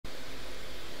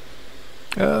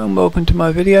Welcome to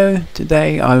my video.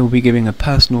 Today I will be giving a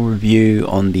personal review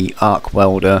on the Arc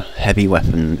Welder Heavy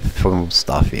Weapon from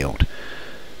Starfield.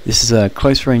 This is a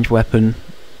close range weapon.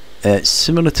 It's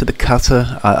similar to the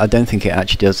cutter. I don't think it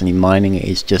actually does any mining, it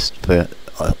is just for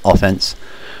offense.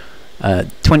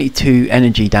 22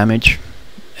 energy damage.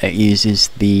 It uses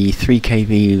the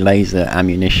 3kV laser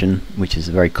ammunition, which is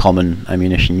a very common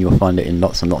ammunition. You'll find it in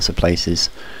lots and lots of places.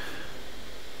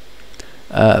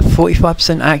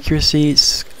 45% accuracy,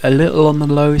 it's a little on the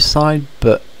low side,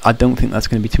 but I don't think that's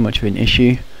going to be too much of an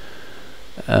issue.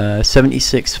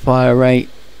 76 fire rate.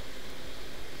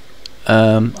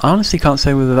 I honestly can't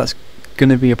say whether that's going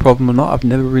to be a problem or not. I've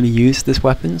never really used this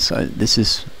weapon, so this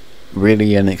is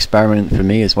really an experiment for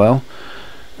me as well.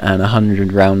 And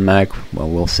 100 round mag, well,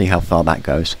 we'll see how far that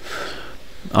goes.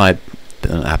 I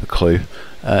don't have a clue.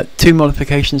 2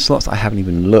 modification slots. I haven't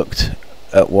even looked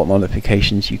at what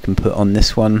modifications you can put on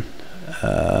this one.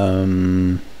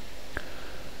 4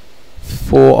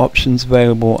 options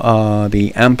available are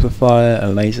the amplifier, a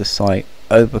laser sight,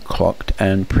 overclocked,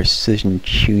 and precision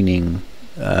tuning.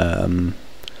 So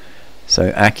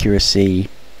accuracy,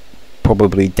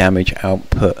 probably damage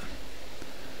output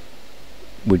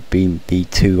would be the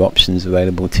 2 options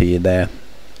available to you there.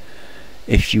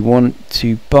 If you want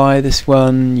to buy this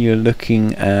one, you're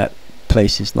looking at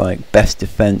places like Best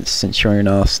Defense, Centurion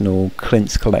Arsenal,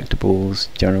 Clint's Collectibles,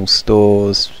 General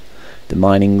Stores, the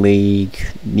Mining League,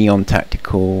 Neon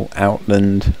Tactical,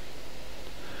 Outland,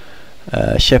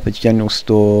 Shepherd's General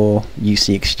Store,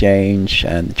 UC Exchange,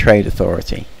 and the Trade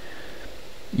Authority.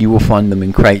 You will find them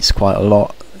in crates quite a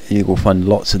lot. You will find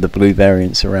lots of the blue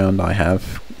variants around. I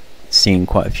have seen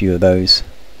quite a few of those.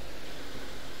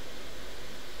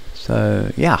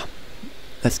 So yeah,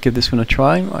 let's give this one a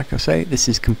try. Like I say, this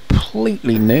is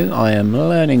completely new. I am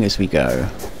learning as we go.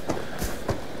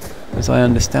 As I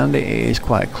understand it, it is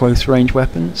quite a close range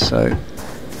weapon, so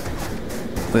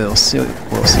we'll see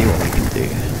what we can do.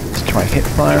 Let's try hip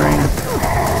firing.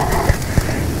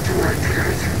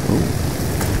 Ooh.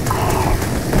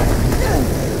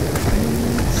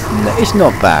 No, it's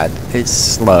not bad. It's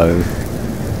slow.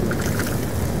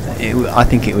 I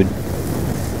think it would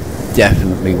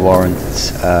definitely warrant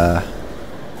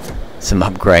some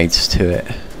upgrades to it.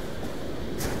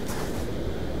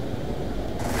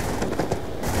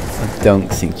 I don't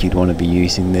think you'd want to be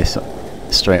using this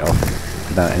straight off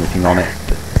without anything on it,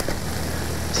 but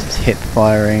this is hip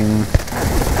firing.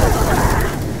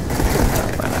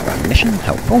 Ran out of ammunition,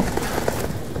 helpful.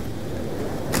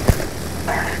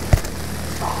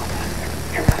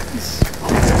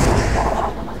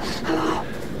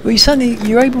 Well,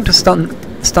 you're able to stun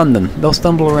them. They'll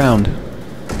stumble around.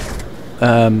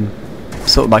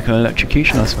 Sort of like an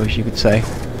electrocution, I suppose you could say.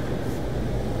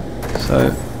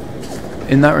 So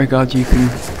in that regard,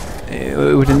 it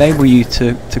would enable you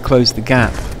to close the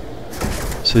gap,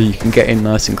 so you can get in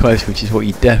nice and close, which is what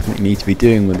you definitely need to be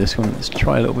doing with this one. Let's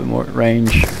try a little bit more at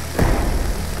range.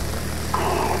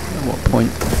 At what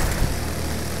point?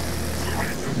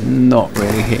 Not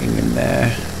really hitting in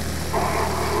there.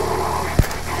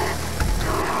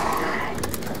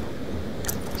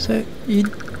 So you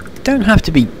don't have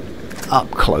to be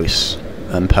up close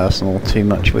and personal too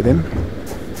much with him.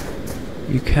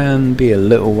 You can be a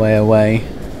little way away.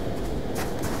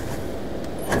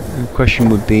 The question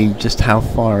would be just how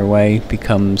far away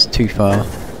becomes too far.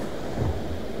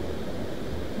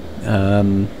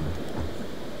 I'm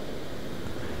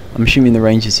assuming the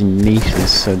range is in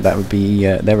meters, so that would be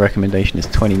their recommendation is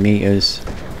 20 meters.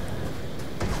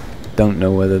 Don't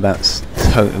know whether that's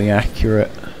totally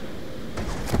accurate.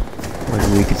 Whether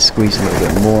we could squeeze a little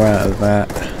bit more out of that.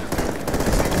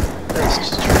 Let's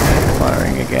just try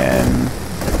firing again.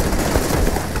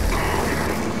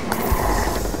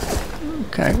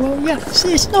 Okay, well, yeah,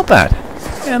 it's not bad.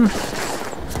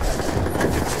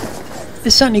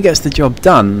 It certainly gets the job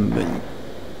done, but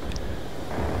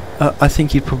I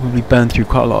think you'd probably burn through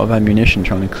quite a lot of ammunition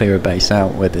trying to clear a base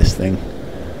out with this thing.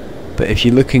 But if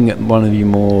you're looking at one of your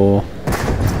more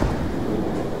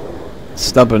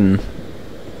stubborn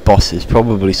bosses,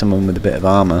 probably someone with a bit of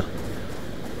armour,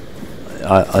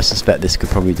 I suspect this could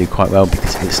probably do quite well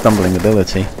because of its stumbling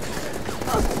ability.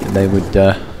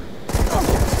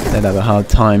 They'd have a hard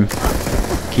time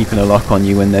keeping a lock on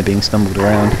you when they're being stumbled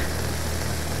around.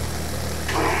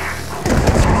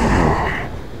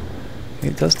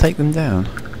 It does take them down.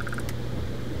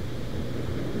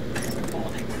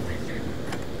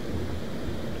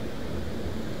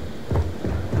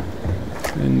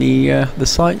 And the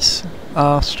sights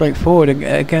are straightforward.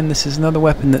 Again, this is another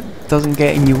weapon that doesn't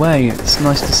get in your way. It's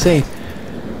nice to see.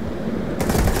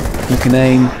 You can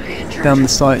aim down the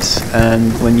sights,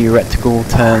 and when your reticle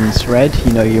turns red,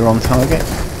 you know you're on target.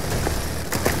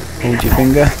 Hold your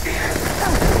finger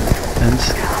and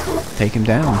take him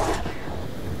down.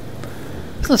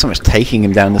 It's not so much taking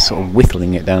him down as sort of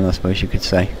whittling it down, I suppose you could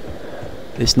say.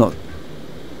 It's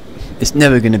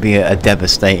never going to be a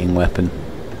devastating weapon.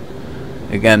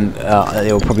 Again,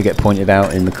 it will probably get pointed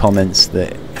out in the comments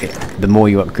that the more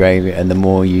you upgrade it and the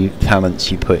more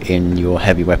talents you put in your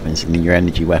heavy weapons and in your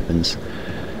energy weapons,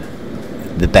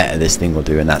 the better this thing will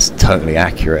do, and that's totally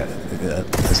accurate.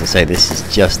 As I say, this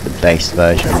is just the base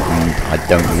version, and I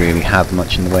don't really have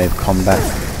much in the way of combat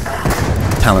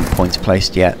talent points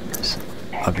placed yet.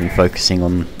 I've been focusing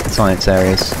on science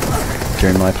areas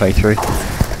during my playthrough.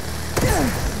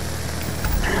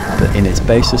 But in its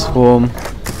basis form,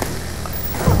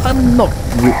 I'm not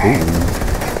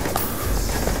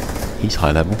he's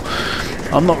high level.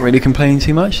 I'm not really complaining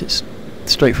too much. It's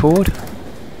straightforward.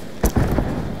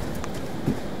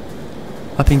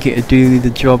 I think it'd do the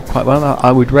job quite well.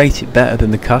 I would rate it better than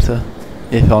the cutter,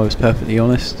 if I was perfectly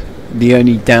honest. The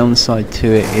only downside to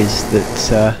it is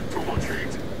that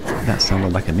that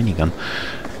sounded like a minigun.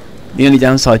 The only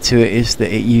downside to it is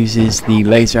that it uses the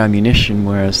laser ammunition,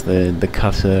 whereas the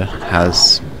cutter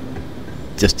has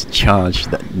just a charge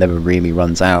that never really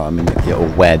runs out. I mean,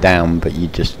 it'll wear down, but you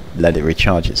just let it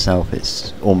recharge itself.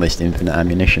 It's almost infinite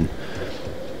ammunition.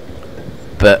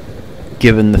 But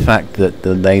given the fact that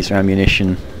the laser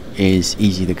ammunition is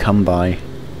easy to come by,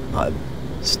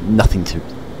 it's nothing to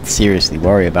seriously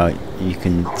worry about. You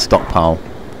can stockpile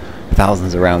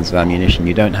thousands of rounds of ammunition.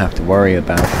 You don't have to worry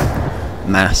about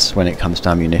mass when it comes to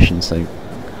ammunition, so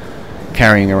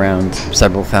carrying around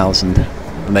several thousand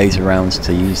laser rounds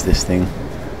to use this thing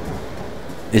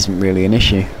isn't really an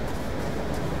issue.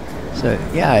 So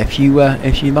yeah, if you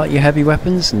like your heavy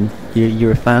weapons and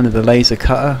you're a fan of the laser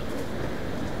cutter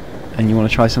and you want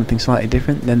to try something slightly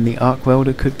different, then the Arc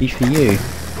Welder could be for you.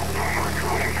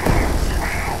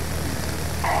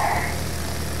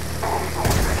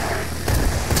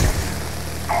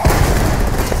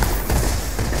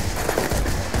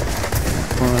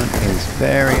 One is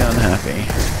very unhappy.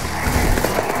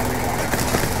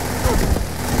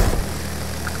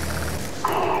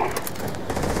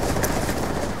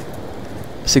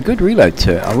 It's a good reload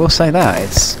to it, I will say that.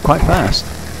 It's quite fast.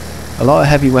 A lot of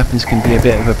heavy weapons can be a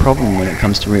bit of a problem when it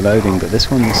comes to reloading, but this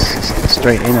one's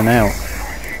straight in and out.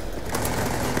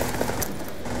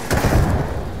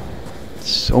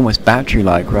 It's almost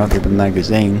battery-like rather than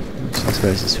magazine, so I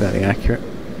suppose it's fairly accurate.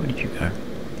 Where did you go?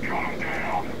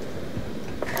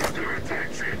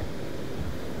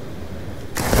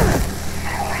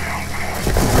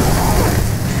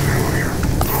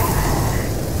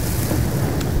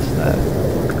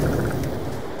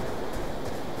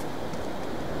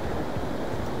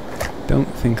 Don't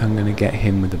think I'm going to get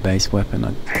him with the base weapon.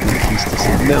 I think he's just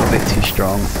a little bit too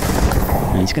strong.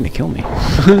 And he's going to kill me.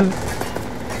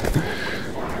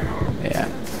 Yeah.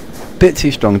 Bit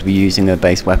too strong to be using a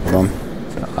base weapon on.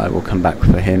 But I will come back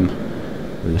for him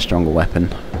with a stronger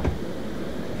weapon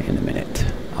in a minute.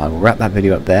 I will wrap that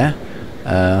video up there.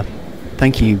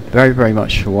 Thank you very, very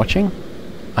much for watching.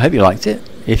 I hope you liked it.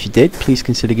 If you did, please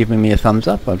consider giving me a thumbs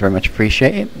up. I'd very much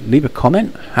appreciate it. Leave a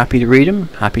comment. Happy to read them.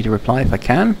 Happy to reply if I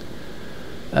can.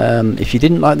 If you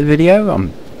didn't like the video,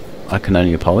 I can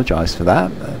only apologise for that.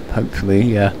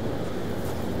 Hopefully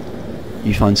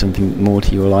you find something more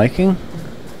to your liking.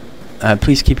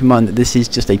 Please keep in mind that this is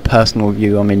just a personal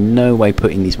review. I'm in no way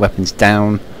putting these weapons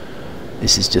down.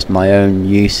 This is just my own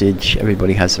usage.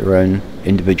 Everybody has their own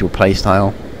individual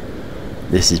playstyle.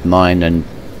 This is mine, and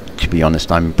to be honest,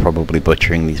 I'm probably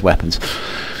butchering these weapons.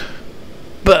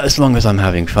 But as long as I'm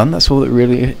having fun, that's all that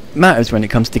really matters when it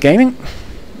comes to gaming.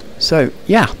 So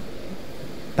yeah,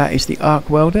 that is the Arc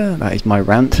Welder. That is my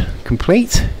rant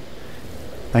complete.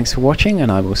 Thanks for watching,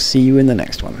 and I will see you in the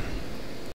next one.